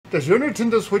Does your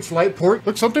Nintendo Switch Lite port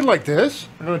look something like this?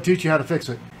 I'm going to teach you how to fix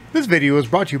it. This video is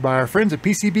brought to you by our friends at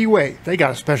PCB. They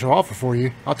got a special offer for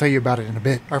you. I'll tell you about it in a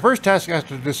bit. Our first task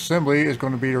after disassembly is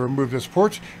going to be to remove this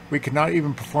port. We cannot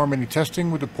even perform any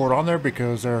testing with the port on there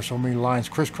because there are so many lines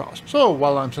crisscrossed. So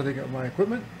while I'm setting up my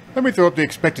equipment, let me throw up the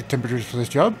expected temperatures for this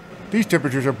job. These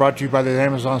temperatures are brought to you by the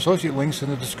Amazon associate links in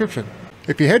the description.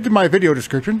 If you head to my video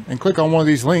description and click on one of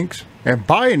these links and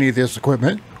buy any of this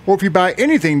equipment, or if you buy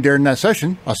anything during that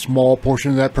session, a small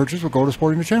portion of that purchase will go to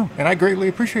supporting the channel. And I greatly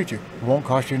appreciate you. It won't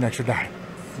cost you an extra dime.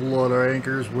 Flood our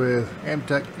anchors with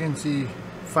Amtech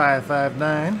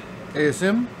NC559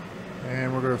 ASM.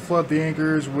 And we're going to flood the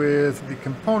anchors with the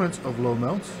components of low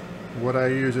melts. What I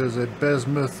use is a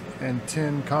bismuth and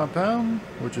tin compound,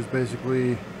 which is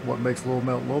basically what makes low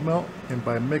melt. And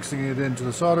by mixing it into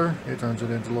the solder, it turns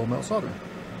it into low melt solder.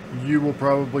 You will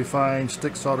probably find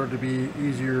stick solder to be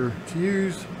easier to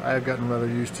use. I've gotten rather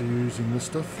used to using this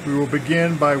stuff. We will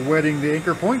begin by wetting the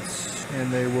anchor points, and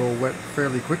they will wet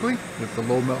fairly quickly with the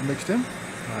low melt mixed in.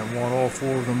 I want all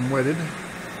 4 of them wetted.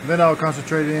 Then I'll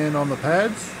concentrate in on the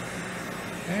pads,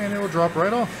 and it will drop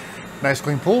right off. Nice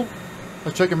clean pull.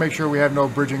 Let's check and make sure we have no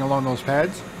bridging along those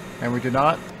pads, and we do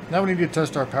not. Now we need to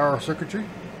test our power circuitry.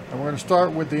 And we're going to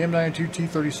start with the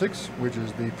M92T36, which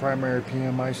is the primary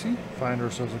PMIC. Find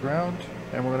ourselves a ground.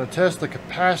 And we're going to test the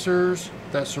capacitors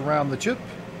that surround the chip.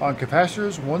 On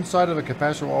capacitors, one side of a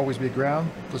capacitor will always be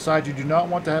ground. The side you do not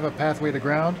want to have a pathway to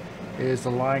ground is the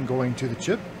line going to the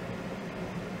chip.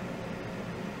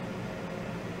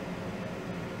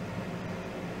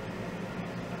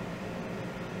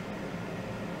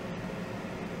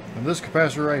 And this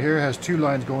capacitor right here has 2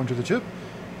 lines going to the chip.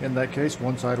 In that case,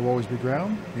 one side will always be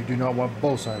ground. You do not want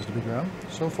both sides to be ground.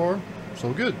 So far,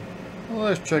 so good. Well,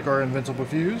 let's check our invincible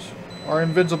fuse. Our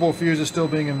invincible fuse is still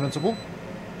being invincible.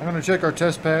 I'm going to check our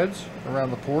test pads around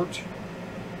the port.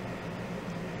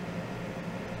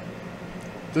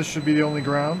 This should be the only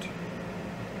ground.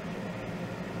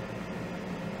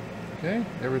 Okay,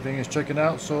 everything is checking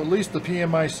out, so at least the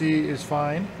PMIC is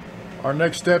fine. Our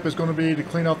next step is going to be to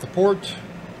clean out the port.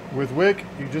 With wick,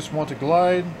 you just want to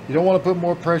glide. You don't want to put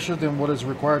more pressure than what is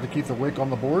required to keep the wick on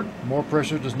the board. More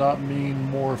pressure does not mean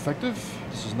more effective.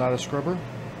 This is not a scrubber.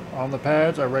 On the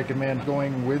pads, I recommend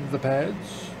going with the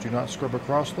pads. Do not scrub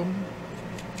across them.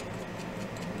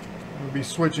 We'll be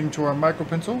switching to our micro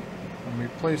pencil. I'm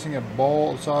replacing a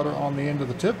ball of solder on the end of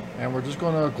the tip. And we're just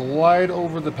going to glide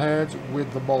over the pads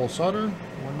with the ball of solder.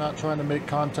 We're not trying to make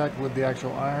contact with the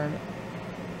actual iron.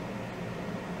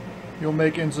 You'll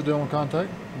make incidental contact,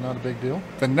 not a big deal.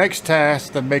 The next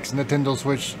task that makes Nintendo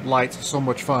Switch Lite so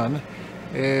much fun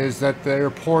is that their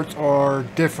ports are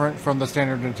different from the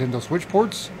standard Nintendo Switch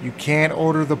ports. You can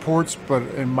order the ports, but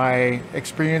in my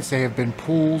experience they have been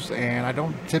pools, and I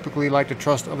don't typically like to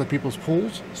trust other people's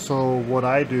pools. So what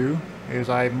I do is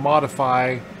I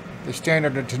modify the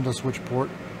standard Nintendo Switch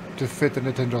port to fit the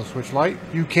Nintendo Switch Lite.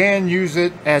 You can use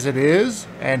it as it is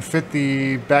and fit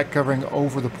the back covering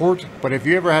over the port, but if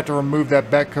you ever have to remove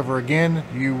that back cover again,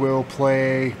 you will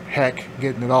play heck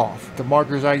getting it off. The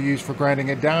markers I use for grinding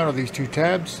it down are these 2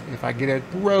 tabs. If I get it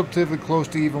relatively close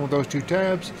to even with those 2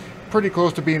 tabs, pretty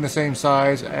close to being the same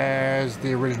size as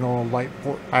the original Lite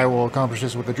port. I will accomplish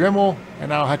this with a Dremel,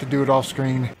 and I'll have to do it off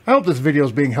screen. I hope this video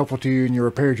is being helpful to you in your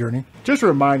repair journey. Just a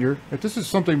reminder, if this is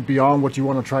something beyond what you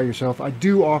want to try yourself, I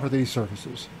do offer these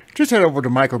services. Just head over to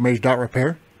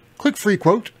micromage.repair, click free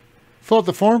quote, fill out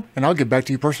the form, and I'll get back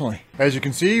to you personally. As you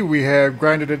can see, we have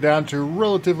grinded it down to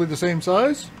relatively the same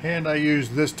size, and I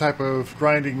used this type of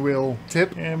grinding wheel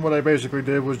tip, and what I basically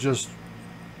did was just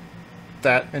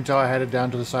that until I had it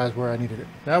down to the size where I needed it.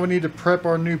 Now we need to prep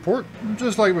our new port.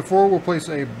 Just like before, we'll place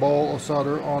a ball of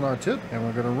solder on our tip, and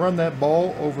we're going to run that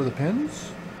ball over the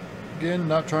pins. Again,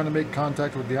 not trying to make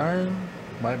contact with the iron.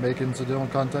 Might make incidental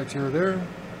contact here or there.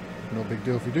 No big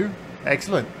deal if you do.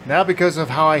 Excellent. Now because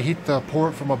of how I heat the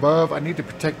port from above, I need to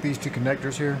protect these 2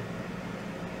 connectors here.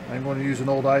 I'm going to use an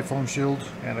old iPhone shield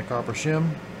and a copper shim.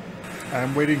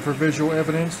 I'm waiting for visual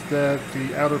evidence that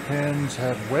the outer pins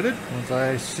have wetted. Once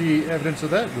I see evidence of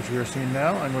that, which we are seeing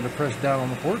now, I'm going to press down on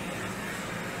the port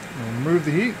and remove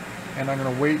the heat, and I'm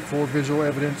going to wait for visual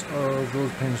evidence of those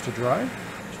pins to dry.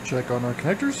 Let's check on our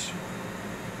connectors.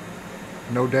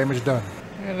 No damage done.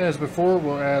 And as before,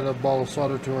 we'll add a ball of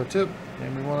solder to our tip,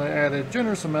 and we want to add a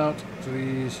generous amount to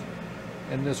these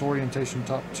in this orientation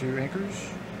top 2 anchors.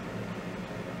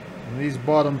 And these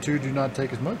bottom 2 do not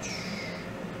take as much.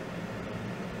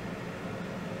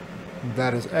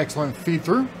 That is excellent feed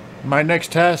through. My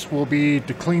next task will be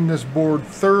to clean this board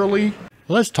thoroughly.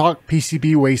 Let's talk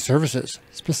PCB services,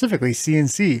 specifically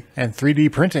CNC and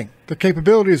 3D printing. The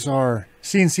capabilities are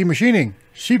CNC machining,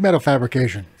 sheet metal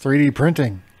fabrication, 3D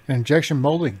printing, and injection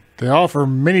molding. They offer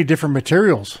many different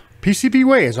materials.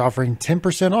 PCBWay is offering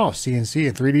 10% off CNC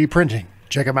and 3D printing.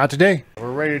 Check them out today.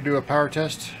 We're ready to do a power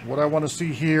test. What I want to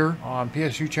see here on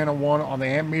PSU channel 1 on the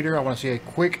amp meter, I want to see a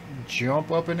quick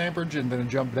jump up in amperage and then a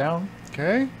jump down.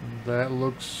 Okay, that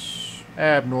looks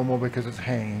abnormal because it's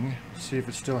hanging. See if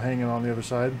it's still hanging on the other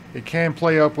side. It can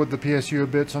play up with the PSU a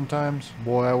bit sometimes.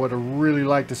 Boy, I would have really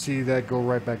liked to see that go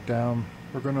right back down.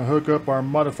 We're going to hook up our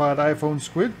modified iPhone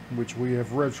Squid, which we have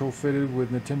retrofitted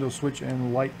with Nintendo Switch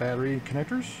and Lite battery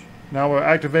connectors. Now we'll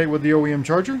activate with the OEM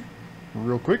charger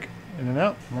real quick. In and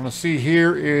out. What I want to see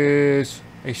here is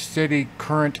a steady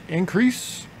current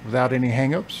increase without any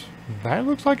hangups. That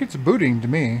looks like it's booting to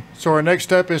me. So our next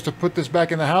step is to put this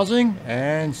back in the housing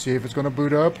and see if it's going to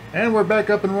boot up. And we're back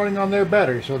up and running on their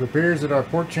battery, so it appears that our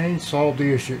port change solved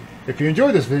the issue. If you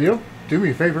enjoyed this video, do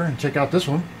me a favor and check out this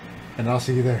one, and I'll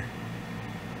see you there.